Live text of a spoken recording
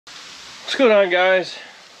What's going on, guys?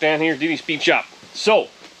 Dan here, DD Speed Shop. So,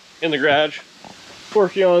 in the garage,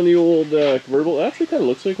 working on the old convertible. It actually kind of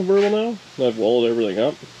looks like a convertible now. I've welded everything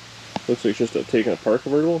up. Looks like it's just a taken apart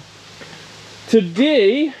convertible.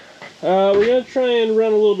 Today, we're going to try and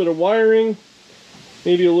run a little bit of wiring,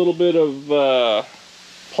 maybe a little bit of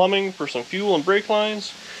plumbing for some fuel and brake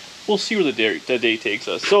lines. We'll see where the day takes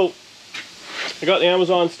us. So, I got the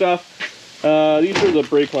Amazon stuff. These are the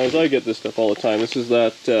brake lines. I get this stuff all the time. This is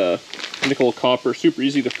that nickel copper, super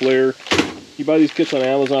easy to flare. You buy these kits on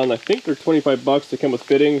Amazon. I think they're 25 bucks. They come with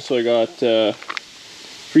fittings. So I got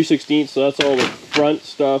 3/16, so that's all the front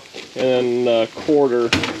stuff, and then quarter,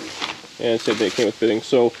 and said they came with fittings.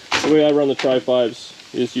 So the way I run the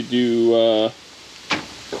Tri-5s is you do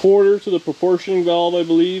quarter to the proportioning valve, I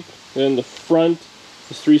believe, and the front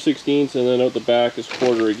is 3/16, and then out the back is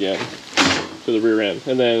quarter again to the rear end,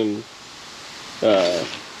 and then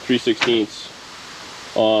 3/16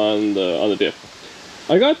 on the diff.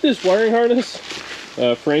 I got this wiring harness.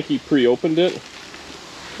 Frankie pre-opened it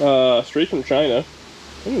straight from China.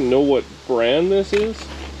 I don't even know what brand this is.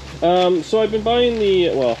 So I've been buying the,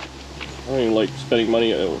 well, I don't even like spending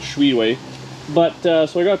money at Schwedway, but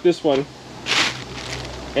so I got this one,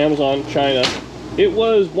 Amazon, China. It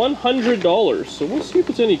was $100, so we'll see if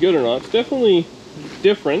it's any good or not. It's definitely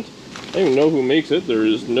different. I don't even know who makes it. There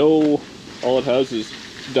is no, all it has is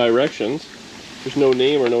directions. There's no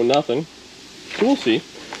name or no nothing. So we'll see.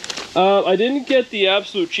 I didn't get the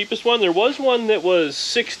absolute cheapest one. There was one that was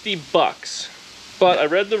 60 bucks, but I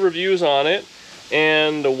read the reviews on it,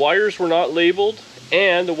 and the wires were not labeled,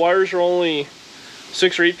 and the wires are only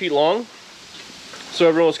 6 or 8 feet long. So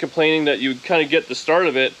everyone was complaining that you'd kind of get the start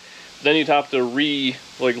of it, then you'd have to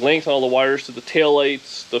lengthen all the wires to the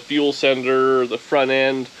taillights, the fuel sender, the front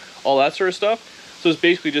end, all that sort of stuff. So it's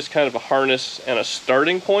basically just kind of a harness and a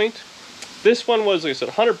starting point. This one was, like I said,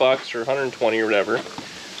 100 bucks or 120 or whatever.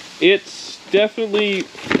 It's definitely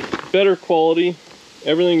better quality.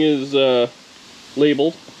 Everything is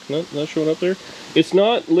labeled. Not showing up there. It's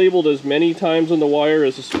not labeled as many times on the wire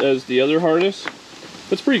as the other harness.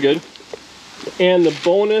 That's pretty good. And the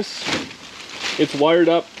bonus, it's wired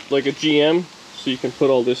up like a GM, so you can put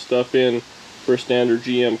all this stuff in for a standard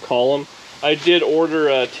GM column. I did order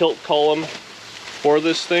a tilt column for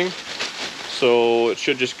this thing, so it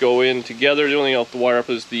should just go in together. The only thing I'll have to wire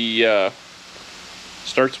up is the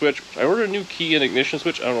start switch. I ordered a new key and ignition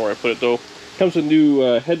switch. I don't know where I put it though. Comes with new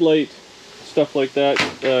headlight, stuff like that,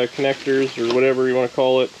 connectors or whatever you want to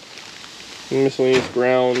call it, miscellaneous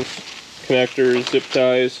grounds, connectors, zip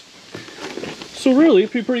ties. So really,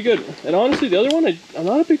 it'd be pretty good. And honestly, the other one, I'm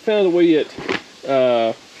not a big fan of the way it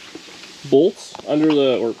bolts under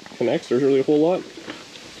or connects. There's really a whole lot.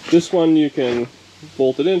 This one you can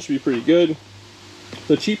bolt it in, should be pretty good.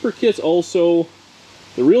 The cheaper kits also,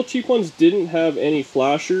 the real cheap ones didn't have any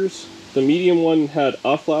flashers. The medium one had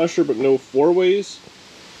a flasher but no 4-ways.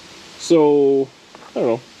 So, I don't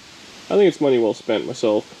know. I think it's money well spent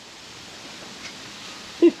myself.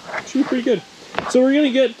 Yeah, should be pretty good. So we're going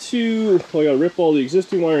to get to, well, I got to rip all the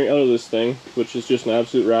existing wiring out of this thing, which is just an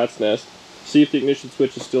absolute rat's nest. See if the ignition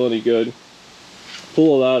switch is still any good. Pull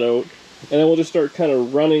all that out. And then we'll just start kind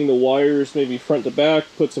of running the wires, maybe front to back,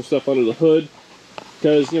 put some stuff under the hood.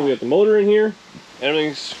 Because, you know, we got the motor in here.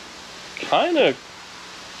 Everything's kind of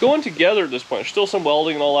going together at this point. There's still some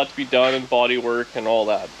welding and all that to be done, and body work and all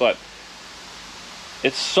that. But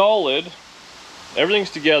it's solid.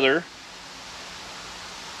 Everything's together.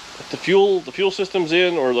 The fuel system's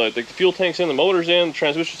in, or the fuel tank's in, the motor's in, the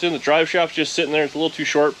transmission's in, the drive shaft's just sitting there. It's a little too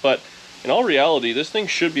short, but in all reality, this thing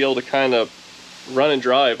should be able to kind of run and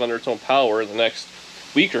drive under its own power in the next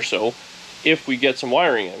week or so if we get some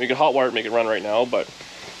wiring in. We could hot wire it, make it run right now, but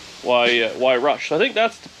why rush? So I think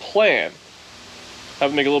that's the plan.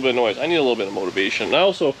 Have it make a little bit of noise. I need a little bit of motivation. And I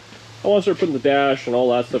want to start putting the dash and all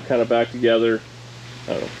that stuff kind of back together.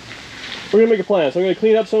 I don't know. We're gonna make a plan. So I'm gonna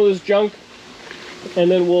clean up some of this junk, and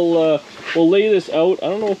then we'll lay this out. I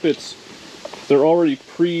don't know if they're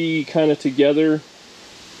already kind of together.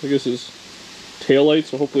 I guess it's taillights,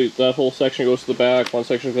 so hopefully that whole section goes to the back, one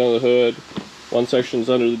section's under the hood, one section's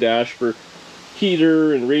under the dash for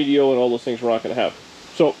heater and radio and all those things we're not going to have.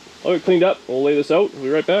 So I'll get cleaned up, we'll lay this out, we'll be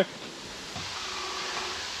right back.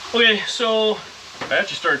 Okay, so I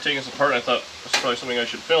actually started taking this apart and I thought this is probably something I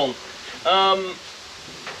should film.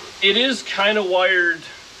 It is kind of wired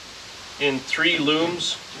in 3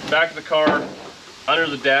 looms, back of the car, under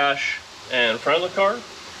the dash, and front of the car,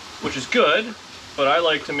 which is good. But I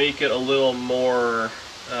like to make it a little more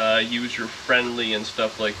user-friendly and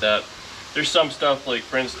stuff like that. There's some stuff like,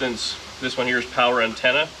 for instance, this one here is power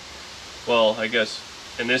antenna. Well, I guess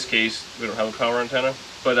in this case, we don't have a power antenna.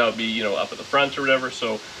 but that would be, you know, up at the front or whatever.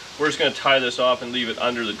 So we're just going to tie this off and leave it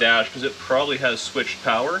under the dash because it probably has switched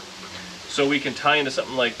power. So we can tie into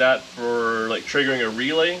something like that for like triggering a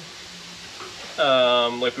relay.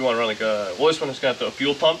 Like we want to run like a, well, this one has got the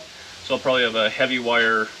fuel pump, so I'll probably have a heavy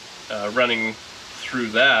wire running through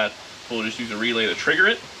that. We'll just use a relay to trigger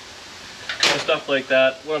it and stuff like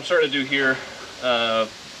that. What I'm starting to do here,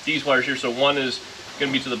 these wires here, so one is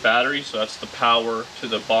going to be to the battery, so that's the power to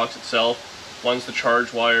the box itself. One's the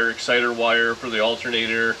charge wire, exciter wire for the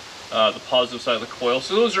alternator, the positive side of the coil.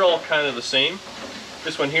 So those are all kind of the same.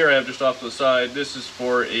 This one here I have just off to the side. This is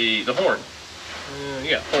for the horn.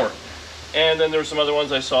 Yeah, horn. And then there's some other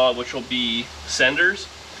ones I saw which will be senders.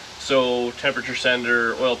 So temperature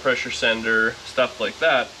sender, oil pressure sender, stuff like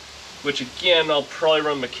that. Which again, I'll probably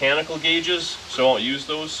run mechanical gauges, so I won't use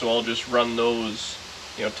those. So I'll just run those,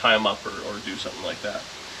 you know, tie them up or do something like that.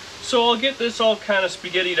 So I'll get this all kind of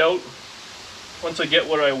spaghettied out. Once I get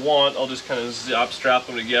what I want, I'll just kind of strap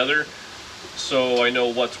them together so I know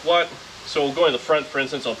what's what. So going to the front, for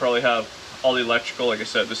instance, I'll probably have all the electrical. Like I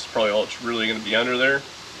said, this is probably all it's really going to be under there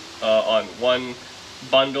on one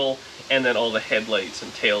bundle, and then all the headlights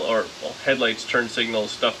and tail, or well, headlights, turn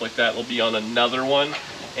signals, stuff like that will be on another one,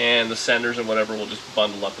 and the senders and whatever will just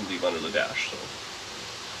bundle up and leave under the dash. So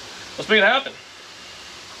let's make it happen.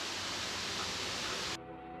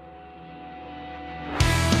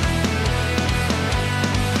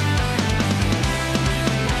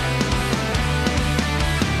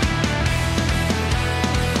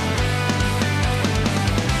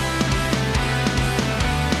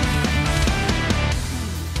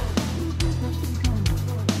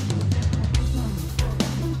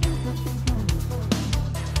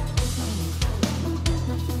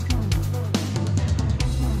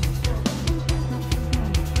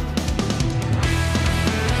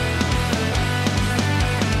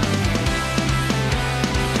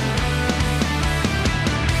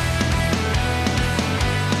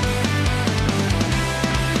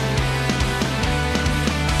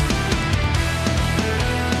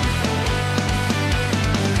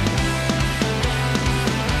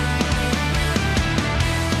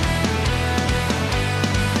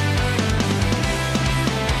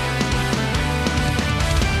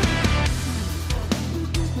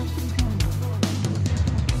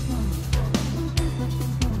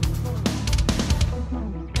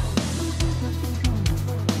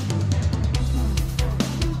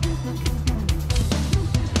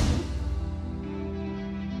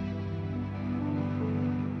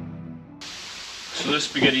 So this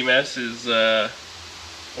spaghetti mess is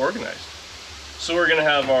organized. So we're going to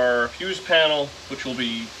have our fuse panel, which will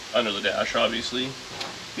be under the dash, obviously.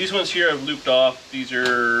 These ones here I've looped off. These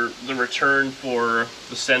are the return for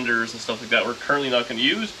the senders and stuff like that. We're currently not going to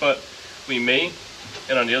use, but we may.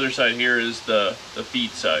 And on the other side here is the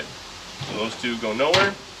feed side. So those two go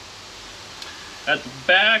nowhere. At the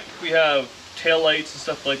back we have tail lights and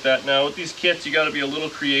stuff like that. Now with these kits you got to be a little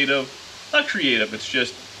creative. Not creative, it's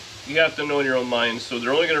just you have to know in your own mind. So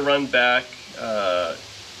they're only going to run back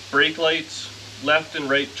brake lights, left and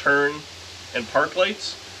right turn, and park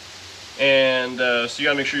lights. And so you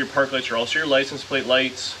gotta make sure your park lights are also your license plate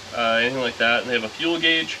lights, anything like that. And they have a fuel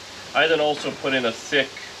gauge. I then also put in a thick,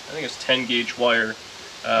 I think it's 10 gauge wire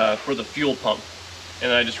for the fuel pump.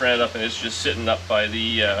 And I just ran it up, and it's just sitting up by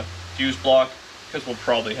the fuse block, because we'll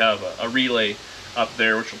probably have a relay up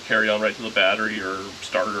there which will carry on right to the battery or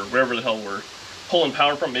starter or wherever the hell we're pulling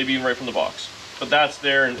power from, maybe even right from the box. But that's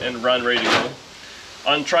there and run, ready to go.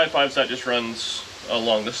 On Tri-5s that just runs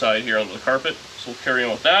along the side here on the carpet, so we'll carry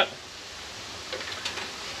on with that.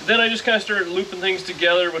 Then I just kind of started looping things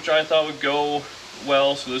together, which I thought would go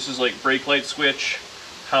well. So this is like brake light switch,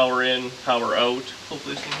 power in, power out.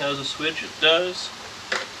 Hopefully this thing has a switch, it does.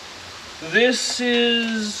 This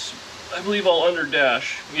is, I believe, all under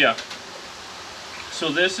dash, yeah. So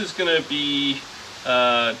this is gonna be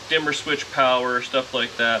dimmer switch power, stuff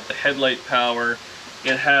like that, the headlight power.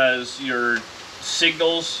 It has your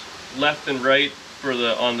signals left and right for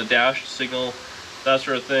the on the dash signal, that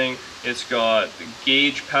sort of thing. It's got the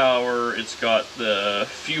gauge power, it's got the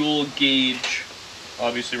fuel gauge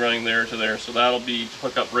obviously running there to there, so that'll be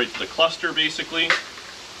hooked up right to the cluster basically.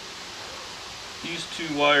 These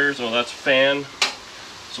two wires, oh that's fan,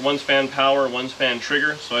 so one's fan power, one's fan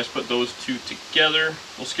trigger, so I just put those two together.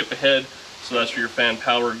 We'll skip ahead, so that's where your fan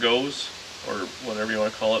power goes, or whatever you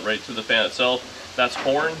want to call it, right to the fan itself. That's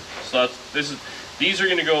horn, so that's, these are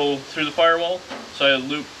going to go through the firewall. So I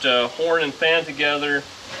looped horn and fan together.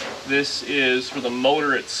 This is for the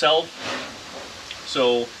motor itself.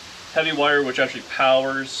 So heavy wire, which actually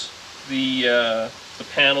powers the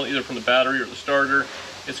panel, either from the battery or the starter.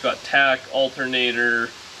 It's got tach, alternator,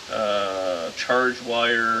 charge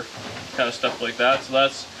wire, kind of stuff like that. So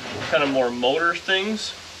that's kind of more motor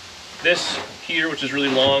things. This here, which is really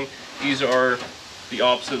long, these are the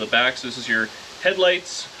opposite of the back. So this is your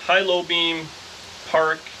headlights, high-low beam,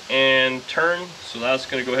 park, and turn. So that's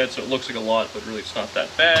going to go ahead, so it looks like a lot, but really it's not that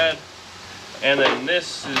bad. And then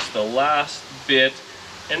this is the last bit,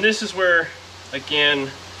 and this is where, again,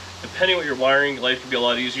 depending on what you're wiring, life can be a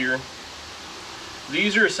lot easier.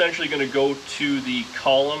 These are essentially going to go to the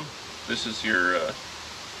column. This is your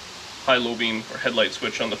high-low beam or headlight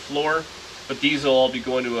switch on the floor, but these will all be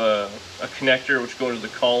going to a connector which go into the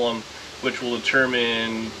column, which will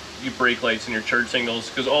determine your brake lights and your turn signals,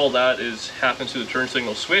 because all that happens to the turn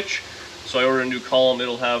signal switch. So I ordered a new column,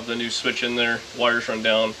 it'll have the new switch in there, wires run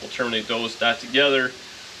down, we'll terminate that together.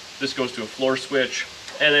 This goes to a floor switch.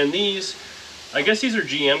 And then these, I guess these are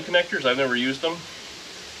GM connectors, I've never used them.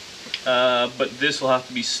 But this will have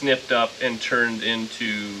to be snipped up and turned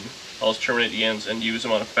into, I'll just terminate the ends and use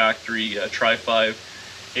them on a factory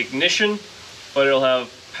Tri-5 ignition, but it'll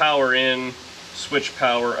have power in, switch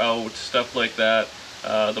power out, stuff like that.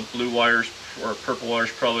 The blue wires or purple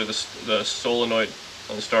wires, probably the solenoid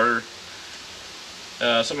on the starter.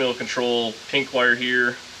 Something will control pink wire here.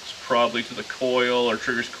 It's probably to the coil or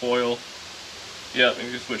trigger's coil. Yeah,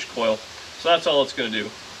 maybe switch coil. So that's all it's going to do.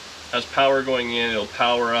 Has power going in, it'll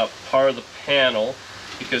power up part of the panel,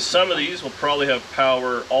 because some of these will probably have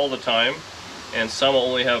power all the time, and some will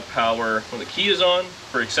only have power when the key is on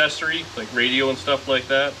for accessory, like radio and stuff like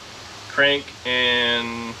that, crank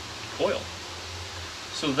and coil.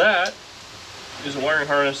 So that is a wiring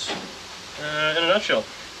harness in a nutshell.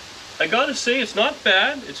 I gotta say, it's not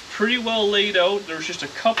bad. It's pretty well laid out. There's just a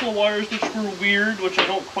couple of wires which were weird, which I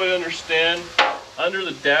don't quite understand. Under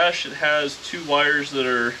the dash, it has two wires that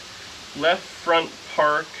are left front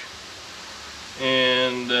park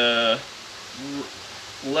and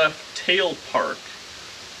left tail park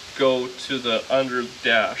go to the under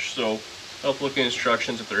dash. So I'll look at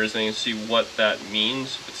instructions if there is any and see what that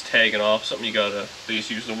means. If it's tagging off something, you gotta just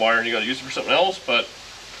use the wire and you gotta use it for something else, but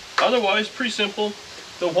otherwise pretty simple.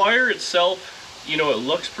 The wire itself, you know, it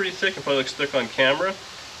looks pretty thick. It probably looks thick on camera.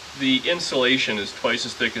 The insulation is twice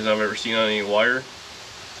as thick as I've ever seen on any wire.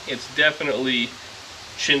 It's definitely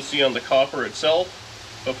chintzy on the copper itself,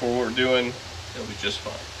 but for what we're doing, it'll be just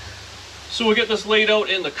fine. So we'll get this laid out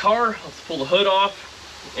in the car. Let's pull the hood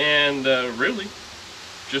off, and really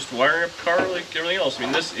just wiring up the car like everything else. I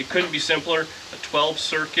mean, it couldn't be simpler. A 12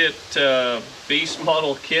 circuit base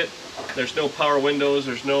model kit. There's no power windows,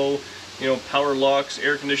 there's no, you know, power locks,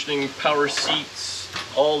 air conditioning, power seats,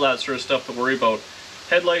 all that sort of stuff to worry about.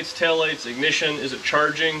 Headlights, taillights, ignition, is it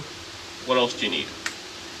charging? What else do you need?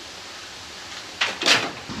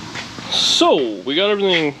 So, we got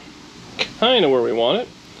everything kind of where we want it.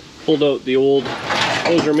 Pulled out the old,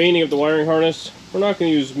 those remaining of the wiring harness. We're not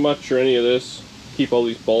going to use much or any of this. Keep all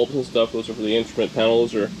these bulbs and stuff. Those are for the instrument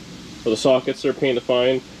panels or for the sockets. They're a pain to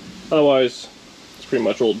find. Otherwise, it's pretty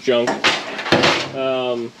much old junk.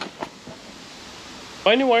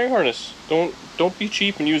 Buy a new wiring harness. Don't be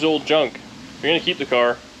cheap and use old junk. If you're gonna keep the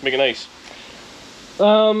car, make it nice.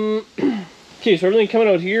 Okay, so everything coming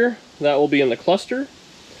out here, that will be in the cluster.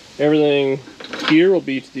 Everything here will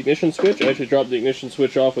be to the ignition switch. I actually dropped the ignition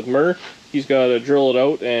switch off with Murr. He's got to drill it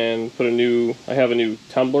out and put I have a new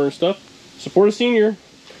tumbler and stuff. Support a senior.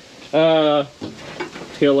 Tail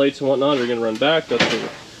lights and whatnot are gonna run back. That's where the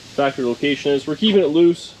factory location is. We're keeping it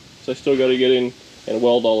loose, so I still got to get in and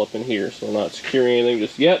weld all up in here, so we're not securing anything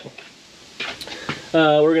just yet.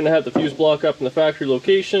 We're going to have the fuse block up in the factory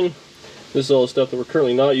location. This is all the stuff that we're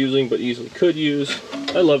currently not using but easily could use.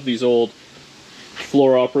 I love these old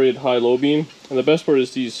floor operated high-low beam, and the best part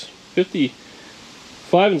is these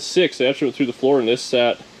 55 and 6, they actually went through the floor, and this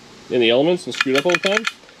sat in the elements and screwed up all the time.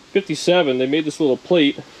 57, they made this little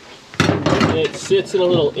plate and it sits in a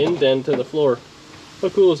little indent in the floor. How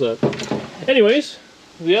cool is that? Anyways,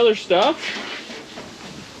 the other stuff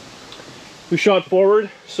we shot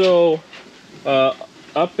forward. So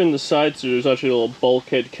up in the sides there's actually a little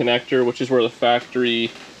bulkhead connector, which is where the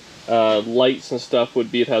factory lights and stuff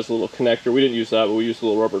would be. It has a little connector. We didn't use that, but we used a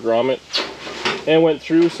little rubber grommet and went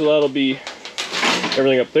through, so that'll be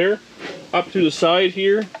everything up there. Up to the side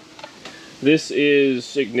here, this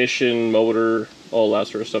is ignition, motor, all that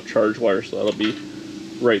sort of stuff, charge wire, so that'll be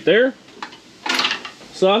right there.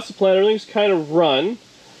 So that's the plan. Everything's kind of run.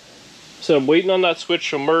 So I'm waiting on that switch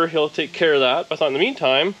from Murr. He'll take care of that. But I thought in the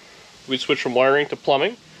meantime, we'd switch from wiring to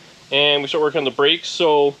plumbing. And we start working on the brakes.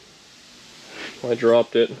 So I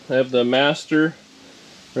dropped it. I have the Master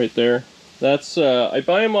right there. That's, I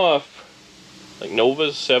buy them off like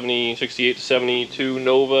Nova's 68 to 72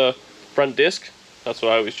 Nova front disc. That's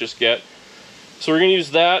what I always just get. So we're gonna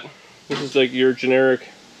use that. This is like your generic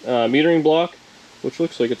metering block, which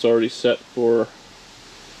looks like it's already set for,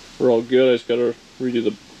 we're all good. I just gotta redo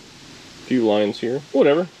the few lines here.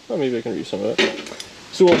 Whatever, oh, maybe I can redo some of it.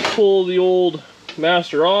 So we'll pull the old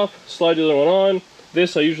master off, slide the other one on.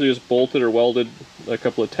 This I usually just bolted or welded a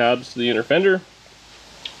couple of tabs to the inner fender.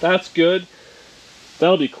 That's good.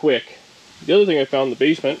 That'll be quick. The other thing I found in the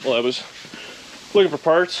basement while I was looking for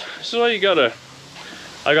parts, so I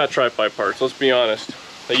got tri-ply parts, let's be honest.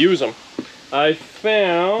 I use them. I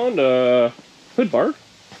found a hood bar,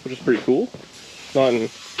 which is pretty cool.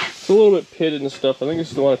 It's a little bit pitted and stuff. I think this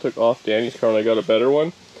is the one I took off Danny's car and I got a better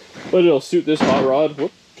one. But it'll suit this hot rod.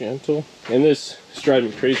 Whoop, gentle. And this is driving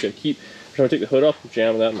me crazy. I keep trying to take the hood off and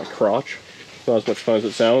jamming that in my crotch. It's not as much fun as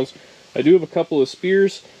it sounds. I do have a couple of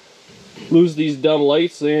spears. Lose these dumb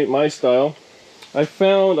lights, they ain't my style. I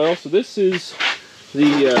found also, this is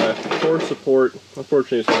the core support.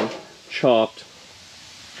 Unfortunately it's been chopped.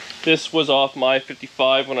 This was off my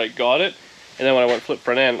 55 when I got it, and then when I went flip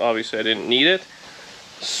front end, obviously I didn't need it.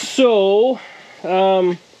 So I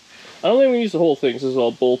don't think we use the whole thing, this is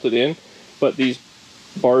all bolted in, but these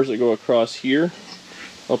bars that go across here,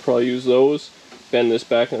 I'll probably use those. Bend this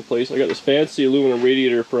back into place. I got this fancy aluminum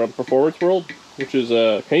radiator from Performance World, which is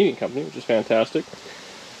a Canadian company, which is fantastic.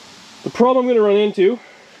 The problem I'm going to run into,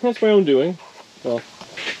 that's my own doing, well,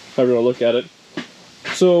 however you want to look at it.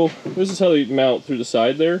 So this is how they mount through the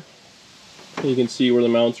side there. You can see where the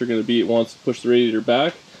mounts are going to be. It wants to push the radiator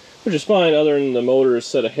back, which is fine, other than the motor is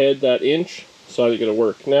set ahead that inch, so it's going to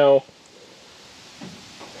work. Now,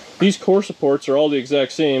 these core supports are all the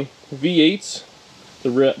exact same. V8s,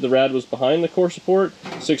 the rad was behind the core support,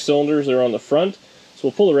 6 cylinders, they're on the front. So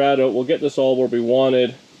we'll pull the rad out, we'll get this all where we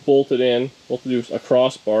wanted, bolt it in, we'll do a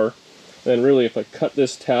crossbar, and then really if I cut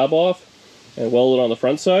this tab off and weld it on the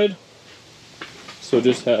front side, so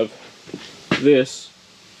just have this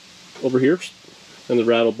over here, and the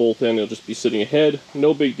rad will bolt in, it'll just be sitting ahead,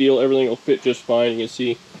 no big deal, everything will fit just fine. You can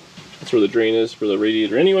see that's where the drain is for the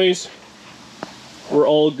radiator anyways. We're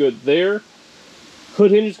all good there. Hood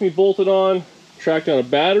hinge is going to be bolted on, track down a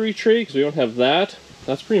battery tray because we don't have that.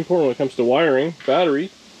 That's pretty important when it comes to wiring, battery.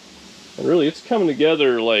 And really, it's coming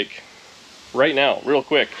together like right now, real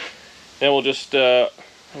quick. And we'll just, plumb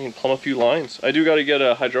a few lines. I do got to get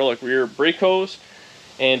a hydraulic rear brake hose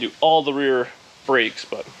and do all the rear brakes,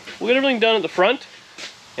 but we'll get everything done at the front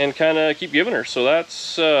and kind of keep giving her. So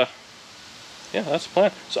that's, yeah, that's the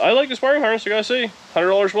plan. So I like this wiring harness, I gotta say,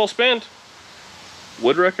 $100 well spent.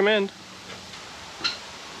 Would recommend.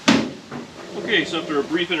 Okay, so after a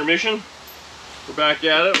brief intermission, we're back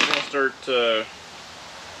at it. We're going to start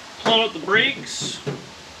pulling out the brakes.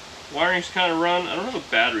 Wiring's kind of run. I don't have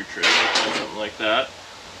a battery tray. I'll find something like that.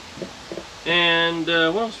 And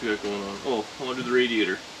what else we got going on? Oh, I want to do the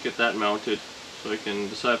radiator. Get that mounted so I can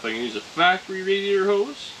decide if I can use a factory radiator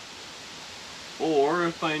hose or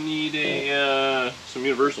if I need a some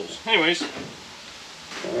universals. Anyways,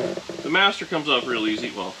 the master comes off real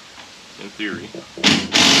easy. Well, in theory.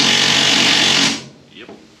 Yep.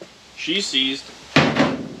 She seized.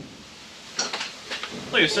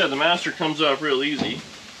 Like I said, the master comes off real easy.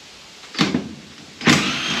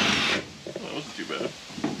 Well, that wasn't too bad.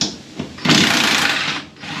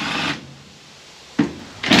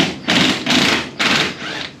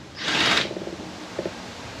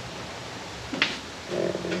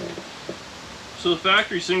 So the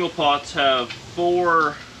factory single pots have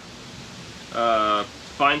 4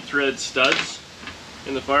 fine thread studs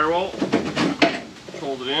in the firewall.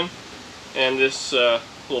 Hold it in, and this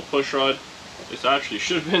little push rod, this actually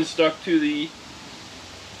should have been stuck to the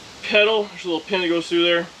pedal. There's a little pin that goes through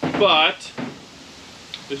there, but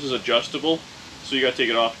this is adjustable, so you got to take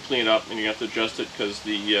it off, clean it up, and you have to adjust it because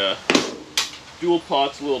the dual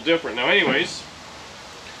pot's a little different. Now anyways,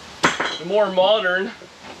 the more modern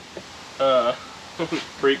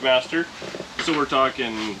brake master, so we're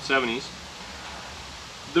talking 70s,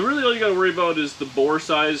 really all you got to worry about is the bore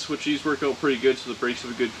size, which these work out pretty good, so the brakes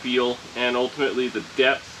have a good feel, and ultimately the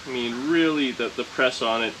depth. I mean, really the press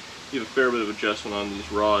on it, you have a fair bit of adjustment on these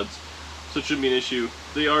rods, so it shouldn't be an issue.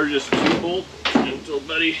 They are just 2-bolt, gentle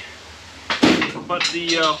buddy, but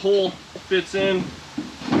the hole fits in,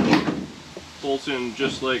 bolts in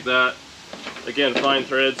just like that. Again, fine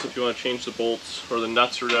threads if you want to change the bolts or the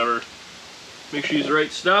nuts or whatever. Make sure you use the right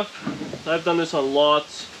stuff. I've done this on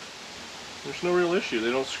lots. There's no real issue. They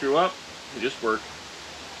don't screw up. They just work.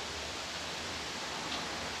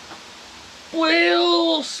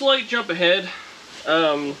 Well, slight jump ahead.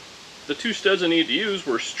 The 2 studs I needed to use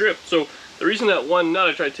were stripped. So the reason that one nut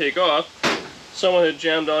I tried to take off, someone had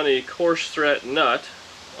jammed on a coarse thread nut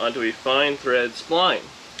onto a fine thread spline.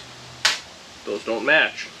 Those don't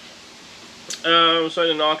match. So I had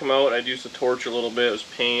to knock them out. I'd used the torch a little bit. It was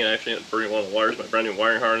pain. I actually ended up burning one of the wires, my brand new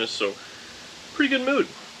wiring harness, so pretty good mood.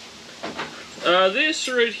 This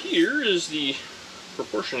right here is the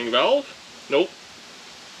proportioning valve. Nope.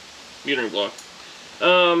 Metering block.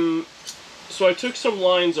 So I took some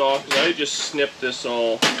lines off because I just snipped this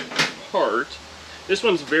all apart. This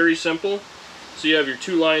one's very simple. So you have your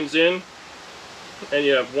 2 lines in, and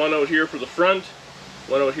you have one out here for the front,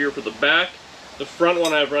 one out here for the back. The front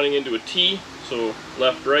one I have running into a T, so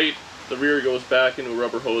left, right. The rear goes back into a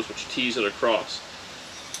rubber hose which tees it across.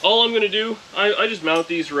 All I'm going to do, I just mount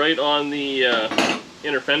these right on the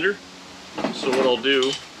inner fender. So what I'll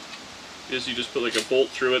do is you just put like a bolt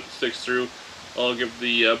through it, sticks through. I'll give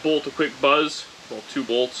the bolt a quick buzz, well 2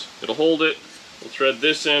 bolts, it'll hold it. We'll thread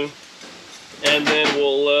this in, and then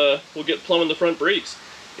we'll get plumbing the front brakes.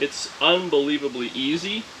 It's unbelievably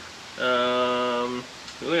easy.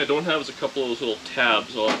 The only thing I don't have is a couple of those little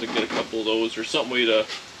tabs. I'll have to get a couple of those or some way to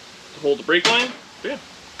hold the brake line. But yeah,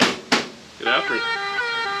 get after it.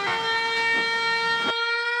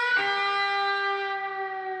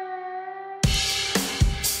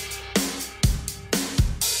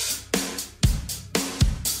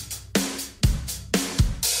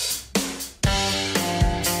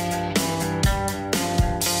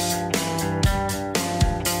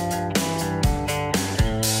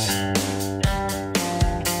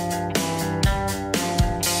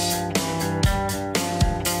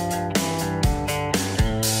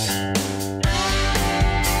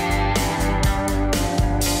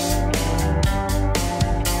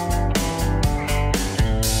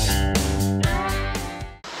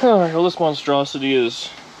 Alright, well this monstrosity is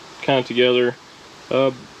kind of together.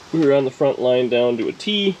 We ran the front line down to a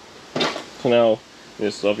T. So now,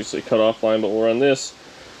 this is obviously a cut-off line, but we'll run this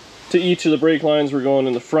to each of the brake lines we're going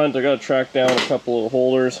in the front. I got to track down a couple of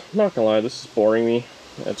holders. I'm not gonna lie, this is boring me.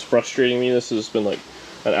 It's frustrating me. This has been like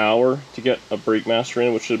an hour to get a brake master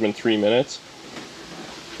in, which should have been 3 minutes.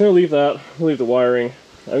 I'm gonna leave that. I'll leave the wiring.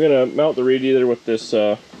 I'm gonna mount the radiator with this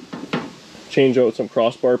change out some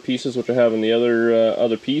crossbar pieces, which I have in the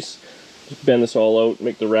other piece. Just bend this all out,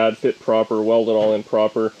 make the rad fit proper, weld it all in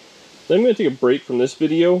proper. Then I'm going to take a break from this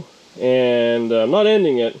video, and I'm not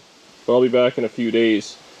ending it, but I'll be back in a few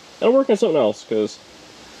days. And I'll work on something else, because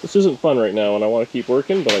this isn't fun right now, and I want to keep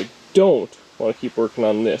working, but I don't want to keep working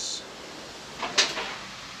on this.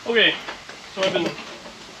 Okay, so I've been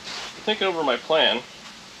thinking over my plan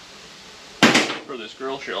for this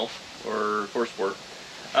grill shell, or core sport.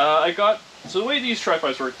 So the way these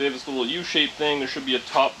tripods work, they have this little U-shaped thing. There should be a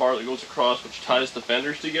top bar that goes across, which ties the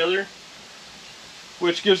fenders together,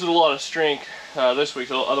 which gives it a lot of strength this way.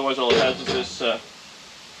 So otherwise all it has is this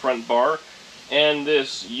front bar, and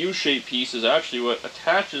this U-shaped piece is actually what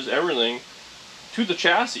attaches everything to the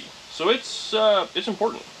chassis. So it's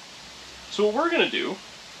important. So what we're going to do,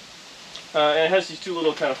 and it has these 2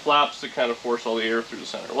 little kind of flaps that kind of force all the air through the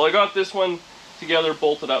center. Well, I got this one together,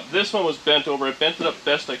 bolted up. This one was bent over. I bent it up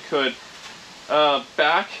best I could.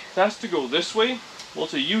 Back, it has to go this way. Well,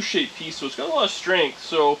 it's a U-shaped piece, so it's got a lot of strength.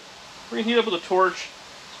 So we're going to heat up with a torch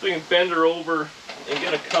so we can bend her over and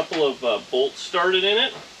get a couple of bolts started in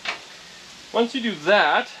it. Once you do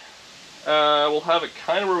that, we'll have it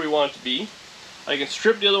kind of where we want it to be. I can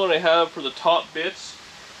strip the other one I have for the top bits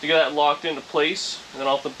to get that locked into place, and then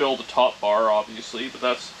I'll have to build a top bar, obviously, but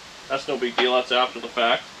that's no big deal. That's after the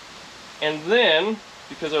fact. And then,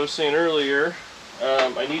 because I was saying earlier,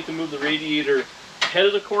 I need to move the radiator head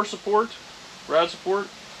of the core support, rad support,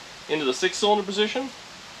 into the 6-cylinder position.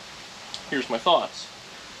 Here's my thoughts.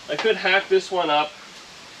 I could hack this one up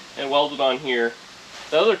and weld it on here.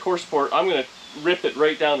 The other core support, I'm going to rip it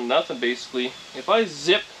right down to nothing basically. If I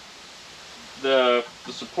zip the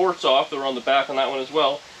supports off that are on the back on that one as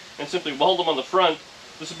well, and simply weld them on the front,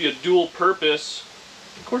 this would be a dual purpose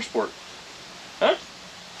core support. Huh?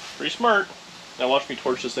 Pretty smart. Now watch me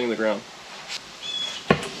torch this thing to the ground.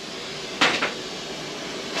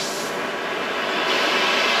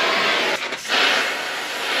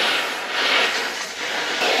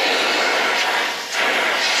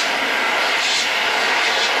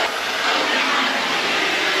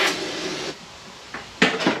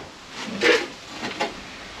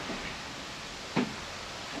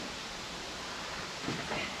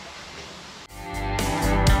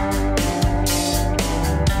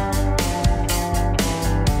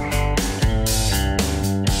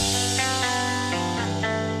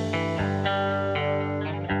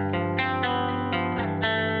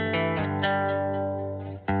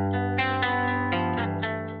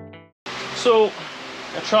 So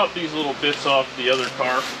I chopped these little bits off the other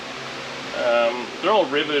car. They're all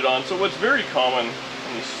riveted on. So what's very common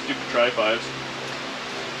in these stupid Tri-5s,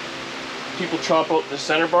 people chop out the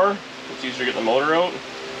center bar. It's easier to get the motor out,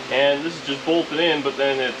 and this is just bolted in, but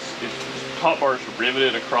then it's top bars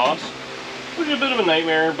riveted across, which is a bit of a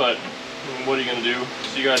nightmare, but what are you gonna do?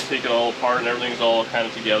 So you gotta take it all apart and everything's all kind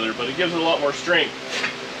of together, but it gives it a lot more strength.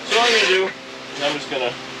 So what I'm gonna do is I'm just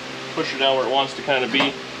gonna push it down where it wants to kind of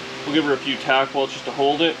be. We'll give her a few tack bolts just to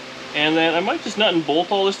hold it, and then I might just nut and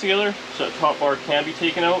bolt all this together so that top bar can be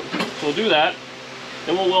taken out. So we'll do that.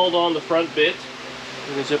 Then we'll weld on the front bit.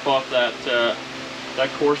 We can zip off that that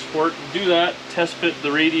core support. Do that, test fit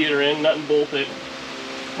the radiator in, nut and bolt it.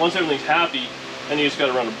 Once everything's happy, then you just got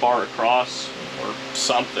to run a bar across or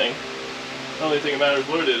something. I don't really think it matters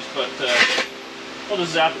what it is, but I'll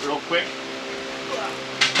just zap it real quick.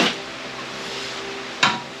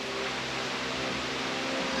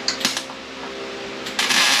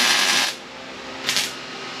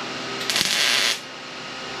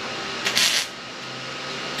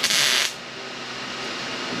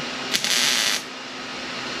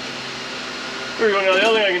 There we go. Now the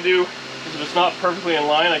other thing I can do is if it's not perfectly in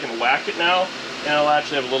line, I can whack it now, and it'll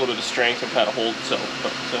actually have a little bit of strength and kind of hold itself.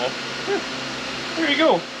 But yeah, there you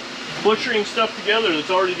go. Butchering stuff together that's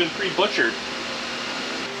already been pre-butchered.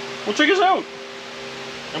 Well, check us out.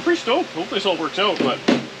 I'm pretty stoked. Hopefully this all works out, but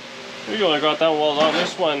there you go. I got that one welded on.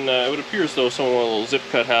 This one, it would appear as though someone with a little zip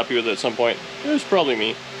cut happy with it at some point. It was probably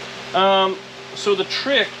me. So the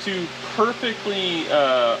trick to perfectly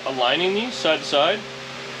aligning these side to side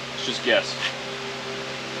is just guess.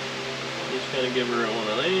 Just kind of give her one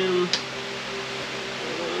of them,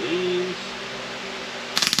 one of these.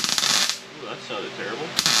 Ooh, that sounded terrible.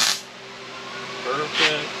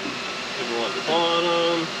 Perfect. Give her one at the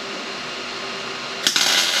bottom.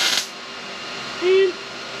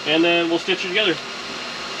 And then we'll stitch it together.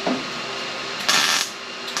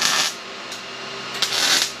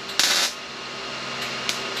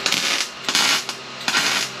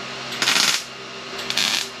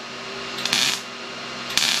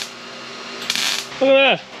 Look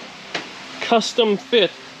at that, custom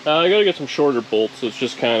fit. I gotta get some shorter bolts, so it's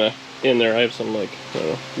just kind of in there. I have some like, I don't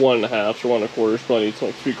know, 1.5 or 1.25, probably need some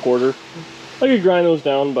like 3/4. I could grind those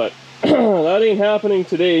down, but that ain't happening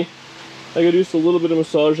today. I gotta do just a little bit of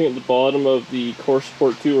massaging at the bottom of the core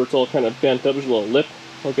support too, where it's all kind of bent up. There's a little lip.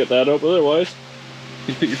 I'll get that out, but otherwise,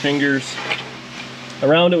 you put your fingers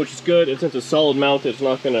around it, which is good. And since it's solid mount, it's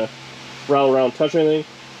not gonna rattle around, touch anything.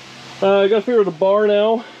 I gotta figure out the bar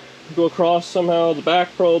now. Go across somehow, the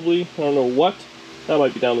back probably, I don't know what, that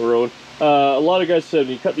might be down the road. A lot of guys said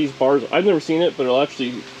when you cut these bars, I've never seen it, but it'll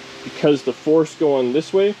actually, because the force going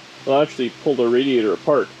this way, it'll actually pull the radiator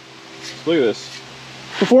apart. Look at this.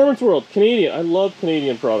 Performance World, Canadian, I love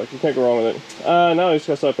Canadian product, you can't go wrong with it. Now I just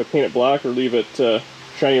gotta decide if I paint it black or leave it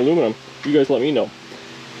shiny aluminum. You guys let me know.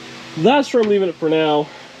 That's where I'm leaving it for now.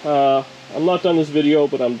 I'm not done this video,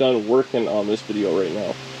 but I'm done working on this video right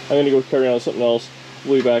now. I'm gonna go carry on something else.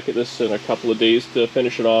 We'll be back at this in a couple of days to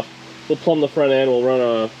finish it off. We'll plumb the front end, we'll run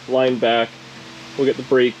a line back, we'll get the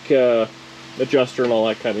brake adjuster and all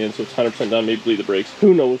that kind of in, so it's 100% done, maybe bleed the brakes.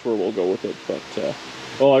 Who knows where we'll go with it, but,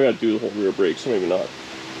 oh, I gotta do the whole rear brakes, so maybe not.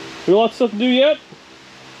 We got lots of stuff to do yet.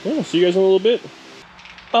 Yeah, I'll see you guys in a little bit.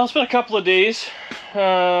 Well, it's been a couple of days.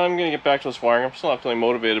 I'm gonna get back to this wiring. I'm still not feeling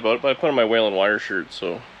motivated about it, but I put on my Whale and Wire shirt,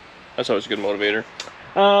 so that's always a good motivator.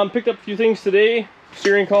 Picked up a few things today.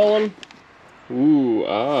 Steering column. Ooh,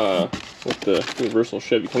 with the universal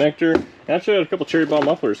Chevy connector. Actually, I had a couple cherry bomb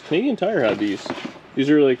mufflers. Canadian Tire had these. These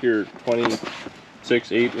are like your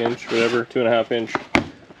 26, 8 inch, whatever, 2.5 inch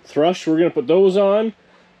thrush. We're gonna put those on.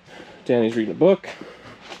 Danny's reading a book.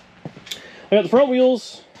 I got the front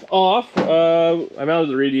wheels off. I mounted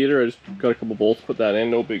the radiator. I just got a couple bolts, put that in,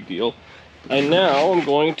 no big deal. And now I'm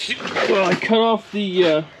going to, well, I cut off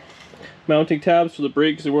the mounting tabs for the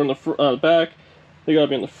brakes. They were in the back. They gotta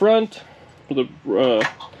be in the front. For the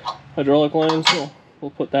hydraulic lines, so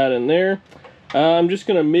we'll put that in there. I'm just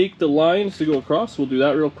gonna make the lines to go across. We'll do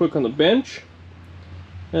that real quick on the bench.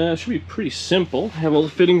 It should be pretty simple. I have all the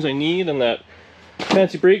fittings I need and that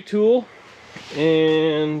fancy brake tool,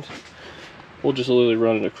 and we'll just literally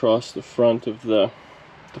run it across the front of the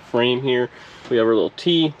frame here. We have our little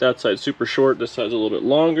T. That side's super short. This side's a little bit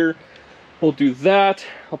longer. We'll do that.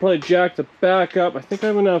 I'll probably jack the back up. I think I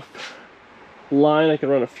have enough line. I can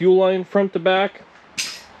run a fuel line front to back.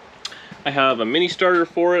 I have a mini starter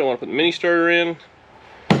for it. I want to put the mini starter in,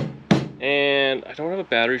 and I don't have a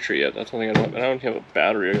battery tray yet. That's one thing I don't have a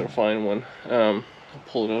battery. I gotta find one. I'll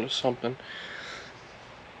pull it out of something.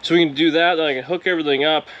 So we can do that. Then I can hook everything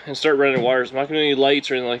up and start running wires. I'm not gonna do any lights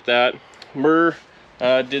or anything like that.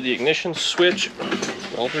 Did the ignition switch.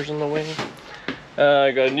 Welder's in the way.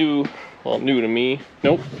 I got a new, well, new to me,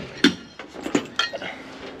 nope,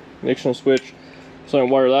 ignition switch. So I'm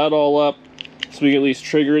gonna wire that all up so we can at least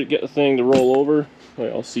trigger it, get the thing to roll over.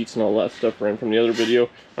 All seats and all that stuff ran from the other video. I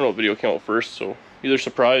don't know what video came out first, so either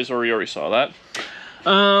surprise or you already saw that.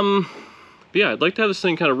 But yeah, I'd like to have this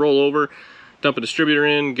thing kind of roll over, dump a distributor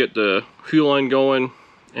in, get the fuel line going,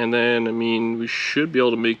 and then, I mean, we should be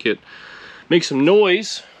able to make some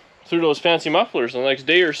noise through those fancy mufflers in the next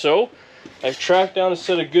day or so. I've tracked down a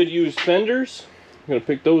set of good used fenders. I'm gonna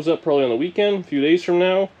pick those up probably on the weekend, a few days from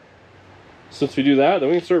now. Since we do that, then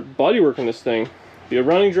we can start bodyworking this thing. Be a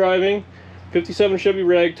running, driving, 57 Chevy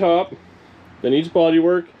ragtop that needs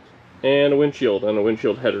bodywork, and a windshield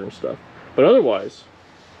header and stuff. But otherwise,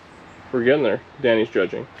 we're getting there. Danny's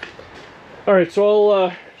judging. All right, so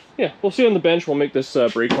I'll, yeah, we'll see on the bench. We'll make this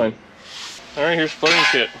brake line. All right, here's flaring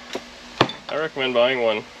kit. I recommend buying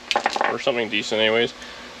one, or something decent anyways.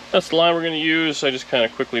 That's the line we're gonna use. I just kind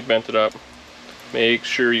of quickly bent it up. Make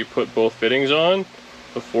sure you put both fittings on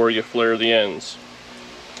before you flare the ends.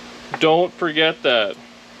 Don't forget that.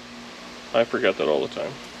 I forget that all the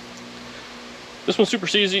time. This one's super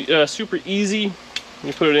easy.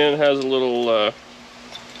 You put it in, it has a little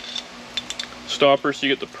stopper, so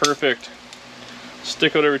you get the perfect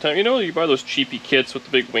stick out every time. You know, you buy those cheapy kits with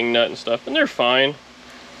the big wing nut and stuff, and they're fine,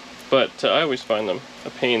 but I always find them a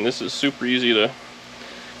pain. This is super easy to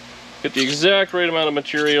get the exact right amount of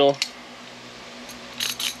material.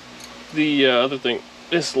 The other thing,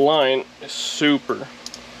 this line is super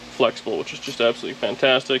flexible, which is just absolutely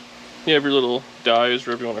fantastic. You have your little dies,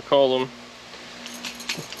 whatever you want to call them.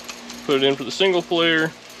 Put it in for the single flare.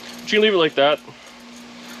 But you can leave it like that.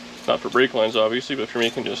 Not for brake lines, obviously, but for me,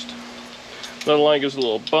 you can just... Another line gives a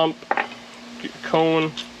little bump. Get your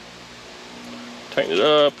cone. Tighten it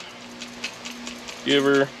up. Give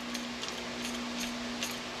her.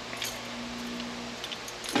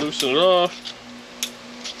 Loosen it off.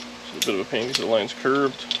 It's a bit of a pain because the line's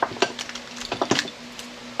curved.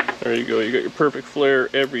 There you go, you got your perfect flare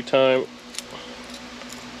every time.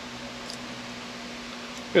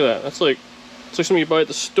 Look at that, it's like something you buy at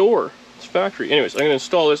the store. It's factory. Anyways, I'm gonna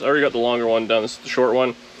install this. I already got the longer one done, this is the short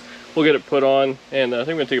one. We'll get it put on, and I think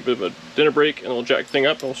we're gonna take a bit of a dinner break, and we'll jack the thing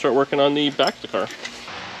up, and we'll start working on the back of the car.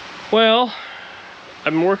 Well,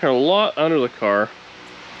 I've been working a lot under the car.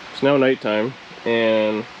 It's now nighttime,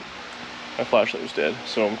 and my flashlight was dead,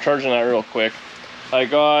 so I'm charging that real quick. I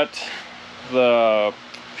got the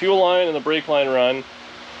fuel line and the brake line run.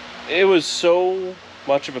 It was so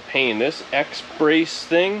much of a pain. This X brace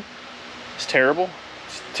thing is terrible.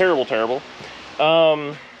 It's terrible.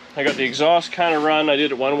 I got the exhaust kind of run. I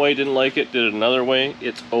did it one way, didn't like it. Did it another way.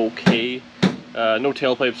 It's okay. No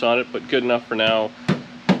tailpipes on it, but good enough for now.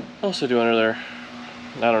 What else I do under there?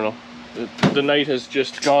 I don't know. The night has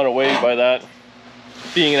just gone away by that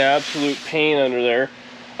being an absolute pain under there.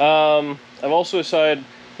 I've also decided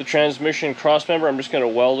the transmission cross member, I'm just going to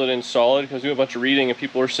weld it in solid, because I do a bunch of reading and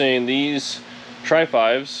people are saying these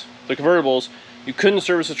Tri-5s, the convertibles, you couldn't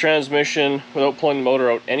service the transmission without pulling the motor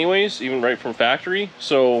out anyways, even right from factory.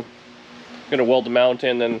 So I'm going to weld the mount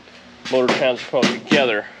in, then motor trans come out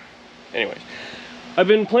together. Anyways, I've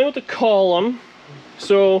been playing with the column.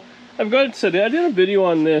 So I've got it said, I did a video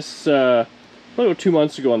on this probably about 2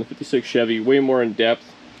 months ago on the 56 Chevy, way more in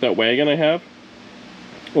depth, that wagon I have.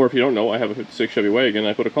 Or if you don't know, I have a 56 Chevy wagon,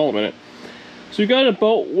 I put a column in it. So we got it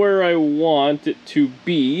about where I want it to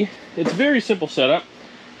be. It's a very simple setup.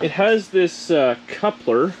 It has this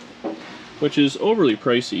coupler, which is overly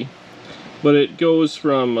pricey, but it goes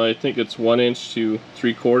from, I think it's 1 inch to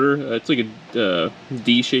 3/4. It's like a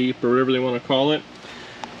D shape or whatever they want to call it.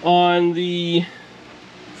 On the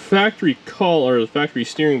factory or the factory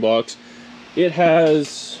steering box, it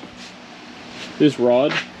has this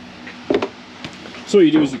rod. So what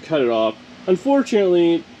you do is you cut it off.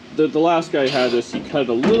 Unfortunately, the last guy had this, he cut it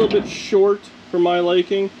a little bit short for my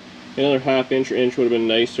liking. Another ½ inch or inch would have been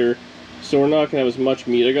nicer. So we're not gonna have as much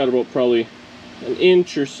meat. I got about probably an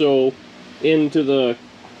inch or so into the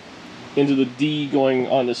D going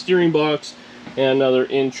on the steering box, and another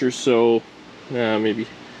inch or so maybe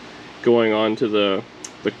going on to the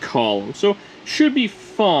column. So should be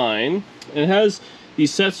fine. It has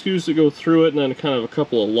these set screws that go through it, and then kind of a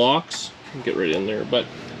couple of locks. Get right in there, but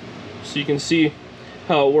so you can see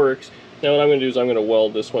how it works. Now what I'm going to do is I'm going to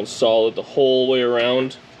weld this one solid the whole way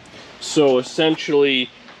around. So essentially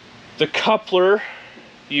the coupler,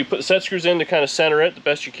 you put set screws in to kind of center it the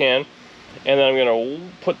best you can, and then I'm going to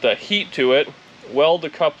put the heat to it, weld the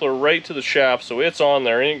coupler right to the shaft so it's on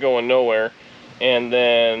there, it ain't going nowhere, and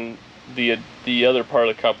then the other part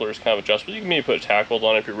of the coupler is kind of adjustable. You can maybe put a tack weld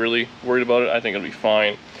on it if you're really worried about it. I think it'll be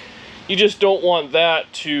fine. You just don't want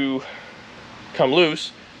that to come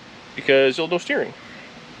loose because you'll have no steering.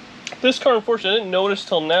 This car, unfortunately, I didn't notice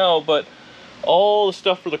till now, but all the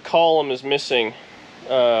stuff for the column is missing.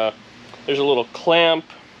 There's a little clamp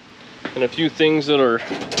and a few things that are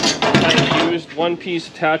kind of used. One piece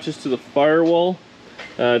attaches to the firewall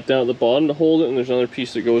down at the bottom to hold it, and there's another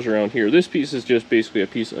piece that goes around here. This piece is just basically a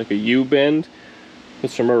piece like a U-bend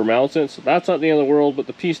with some rubber mounts in it, so that's not the end of the world, but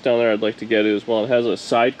the piece down there I'd like to get it as well. It has a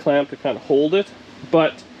side clamp to kind of hold it,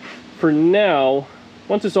 but for now,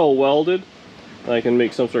 once it's all welded, I can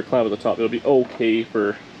make some sort of clamp at the top. It'll be okay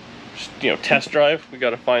for just, you know, test drive. We got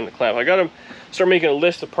to find the clamp. I got to start making a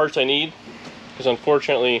list of parts I need, because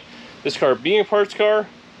unfortunately, this car being a parts car,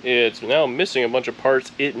 it's now missing a bunch of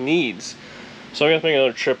parts it needs. So I'm gonna make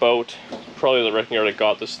another trip out, probably the wrecking yard I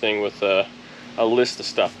got this thing with a list of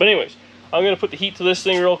stuff. But anyways, I'm gonna put the heat to this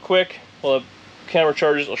thing real quick while the camera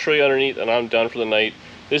charges. I'll show you underneath, and I'm done for the night.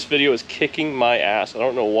 This video is kicking my ass. I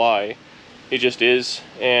don't know why. It just is,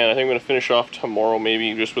 and I think I'm gonna finish off tomorrow,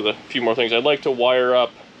 maybe just with a few more things. I'd like to wire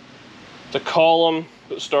up the column,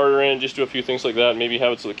 put the starter in, just do a few things like that. Maybe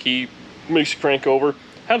have it so the key makes you crank over.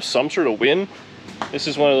 Have some sort of win. This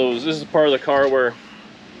is one of those. This is part of the car where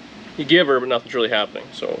you give her, but nothing's really happening.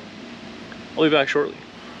 So I'll be back shortly.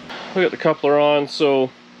 We got the coupler on, so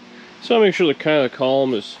make sure the kind of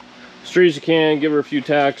column is straight as you can. Give her a few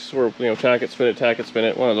tacks, or you know, tack it, spin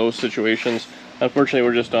it. One of those situations. Unfortunately,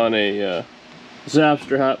 we're just on a zap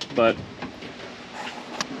strap, but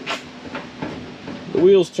the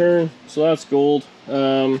wheels turn, so that's gold.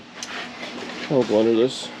 I'll go under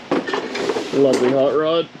this lovely hot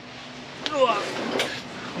rod.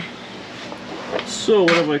 So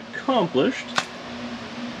what have I accomplished?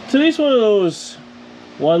 Today's one of those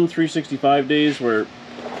 365 days where,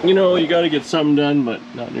 you know, you got to get something done, but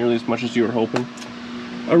not nearly as much as you were hoping.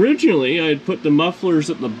 Originally, I had put the mufflers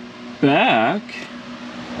at the back,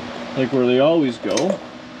 like where they always go.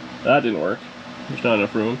 That didn't work. There's not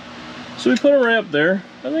enough room. So we put them right up there.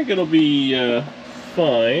 I think it'll be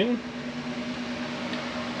fine.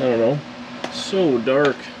 I don't know. It's so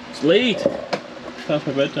dark. It's late. Past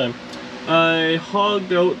my bedtime. I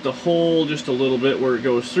hogged out the hole just a little bit where it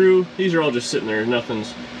goes through. These are all just sitting there.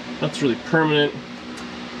 Nothing's really permanent.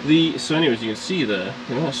 So anyways, you can see the,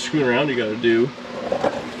 you know, how screwing around you got to do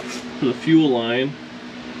for the fuel line.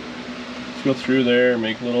 Just go through there,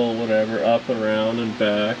 make a little whatever, up and around and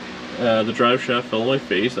back. The drive shaft fell on my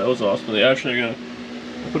face. That was awesome. They actually got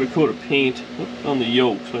to put a coat of paint on the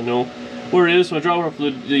yoke so I know where it is. So I drop off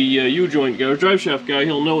the U-joint guy, or drive shaft guy.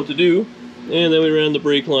 He'll know what to do. And then we ran the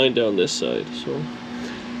brake line down this side. So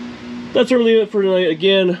that's really it for tonight.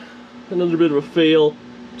 Again, another bit of a fail.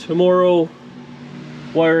 Tomorrow,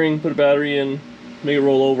 wiring, put a battery in, make it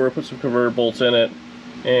roll over, put some converter bolts in it,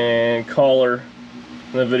 and collar.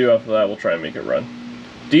 And the video after that, we'll try and make it run.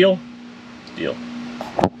 Deal? Deal.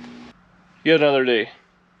 Yet another day.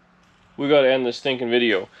 We gotta end this stinking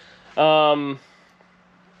video.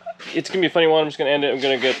 It's gonna be a funny one. I'm just gonna end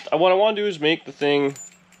it. What I want to do is make the thing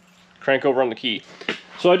crank over on the key.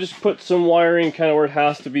 So I just put some wiring kind of where it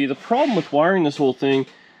has to be. The problem with wiring this whole thing,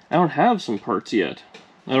 I don't have some parts yet.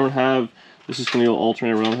 I don't have, this is going to be an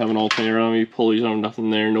alternator. I don't have an alternator. I don't have any pulleys. I don't have nothing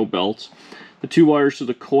there, no belts. The two wires to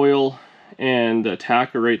the coil and the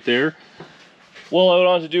tack are right there. Well, what I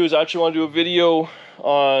want to do is I actually want to do a video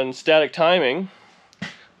on static timing.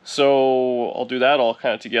 So I'll do that all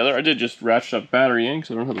kind of together. I did just ratchet up battery in because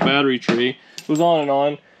I don't have the battery tray. It was on and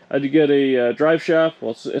on. I had to get a drive shaft.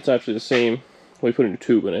 Well, it's actually the same. We put a new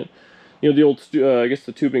tube in it. You know, the old, I guess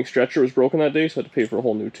the tubing stretcher was broken that day, so I had to pay for a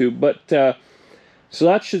whole new tube. But, so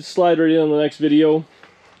that should slide right in on the next video.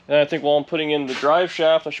 And I think while I'm putting in the drive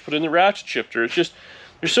shaft, I should put in the ratchet shifter. It's just,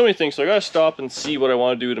 there's so many things, so I gotta stop and see what I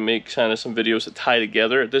want to do to make kind of some videos that tie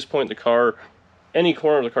together. At this point in the car, any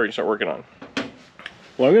corner of the car you can start working on.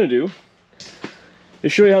 What I'm gonna do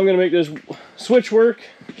is show you how I'm gonna make this switch work,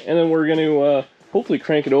 and then we're gonna hopefully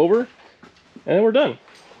crank it over, and then we're done.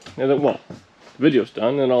 And then, well, the video's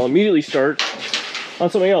done, and I'll immediately start on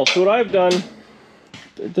something else. So what I've done,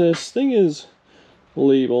 this thing is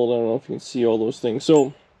labeled. I don't know if you can see all those things.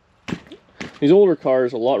 So these older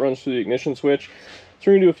cars, a lot runs through the ignition switch.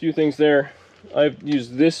 So we're gonna do a few things there. I've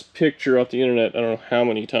used this picture off the internet, I don't know how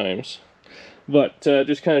many times, but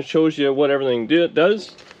just kind of shows you what everything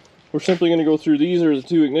does. We're simply gonna go through, these are the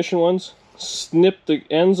two ignition ones, snip the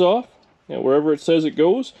ends off. Wherever it says it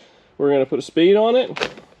goes, we're going to put a spade on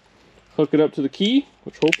it, hook it up to the key,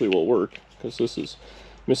 which hopefully will work, because this is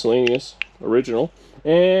miscellaneous, original,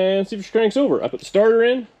 and see if it cranks over. I put the starter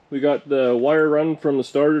in, we got the wire run from the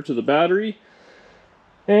starter to the battery,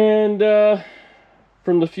 and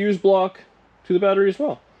from the fuse block to the battery as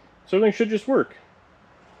well. So everything should just work.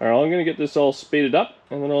 Alright, I'm gonna get this all spaded up,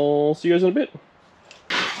 and then I'll see you guys in a bit.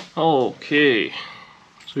 Okay,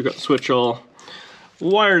 so we've got the switch all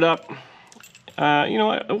wired up. You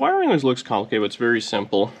know, wiring always looks complicated, but it's very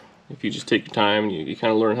simple. If you just take your time, you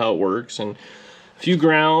kind of learn how it works, and a few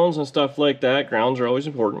grounds and stuff like that. Grounds are always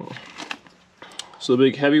important. So the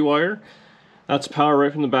big heavy wire, that's power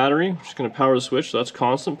right from the battery. We're just going to power the switch, so that's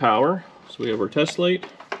constant power. So we have our test light.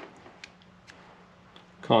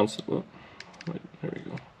 Constant, oh, right, there we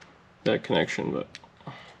go. That connection, but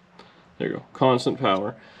there you go. Constant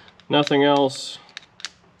power. Nothing else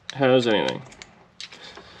has anything.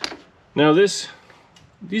 Now these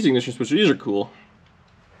ignition switches, these are cool.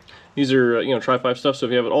 These are, you know, Tri-5 stuff, so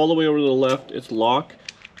if you have it all the way over to the left, it's lock.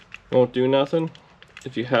 Won't do nothing.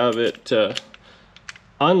 If you have it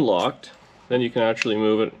unlocked, then you can actually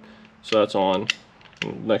move it, so that's on.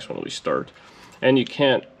 And the next one will be start. And you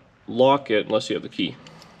can't lock it unless you have the key.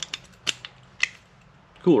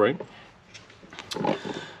 Cool, right?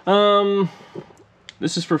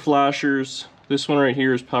 This is for flashers. This one right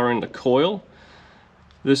here is powering the coil.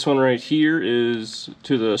 This one right here is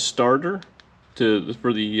to the starter,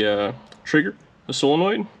 for the trigger, the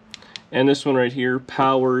solenoid. And this one right here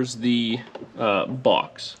powers the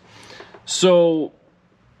box. So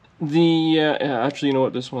actually, you know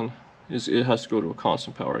what, this one is, it has to go to a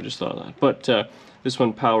constant power. I just thought of that. But this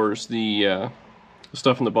one powers the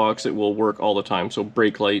stuff in the box that will work all the time. So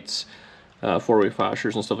brake lights, four-way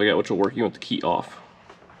flashers and stuff like that, which will work even with the key off.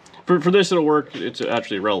 For this it'll work, it's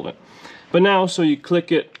actually irrelevant. But now, so you click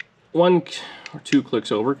it 1 or 2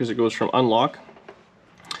 clicks over, because it goes from unlock.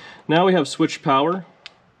 Now we have switch power.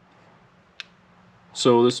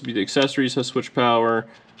 So this will be the accessories, has switch power,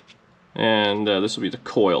 and this will be the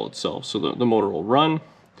coil itself. So the motor will run.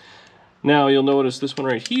 Now you'll notice this one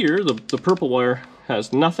right here, the purple wire,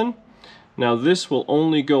 has nothing. Now this will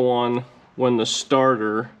only go on when the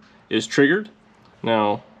starter is triggered.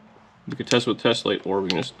 Now we could test with a test light, or we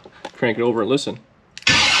can just crank it over and listen.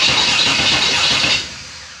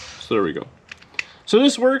 So there we go. So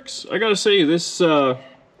this works. I gotta say, this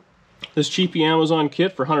cheapy Amazon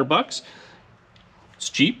kit for 100 bucks. It's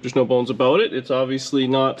cheap, there's no bones about it. It's obviously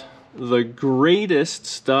not the greatest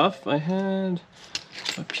stuff. I had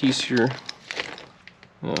a piece here.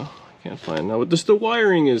 No, I can't find it now. But the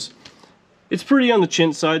wiring is, it's pretty on the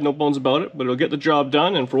chintz side, no bones about it, but it'll get the job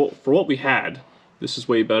done, and for what we had, this is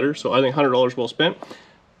way better. So I think $100 well spent.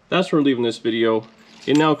 That's where we're leaving this video.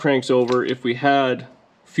 It now cranks over. If we had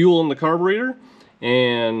fuel in the carburetor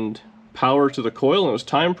and power to the coil and it was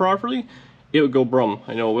timed properly, it would go brum.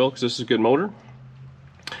 I know it will, because this is a good motor.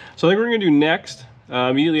 So I think we're going to do next,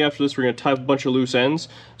 immediately after this, we're going to tie up a bunch of loose ends.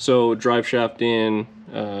 So drive shaft in,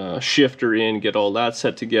 shifter in, get all that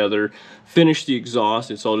set together, finish the exhaust.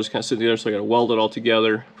 It's all just kind of sitting together, so I got to weld it all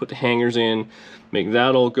together, put the hangers in, make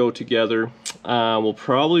that all go together. We'll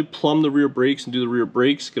probably plumb the rear brakes and do the rear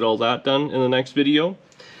brakes, get all that done in the next video.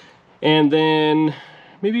 And then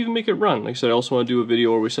maybe even make it run. Like I said, I also want to do a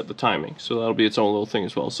video where we set the timing, so that'll be its own little thing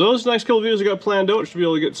as well. So those next couple of videos I got planned out. I should be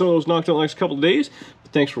able to get some of those knocked out in the next couple of days.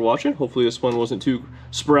 But thanks for watching. Hopefully this one wasn't too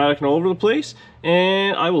sporadic and all over the place,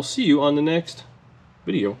 and I will see you on the next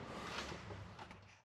video.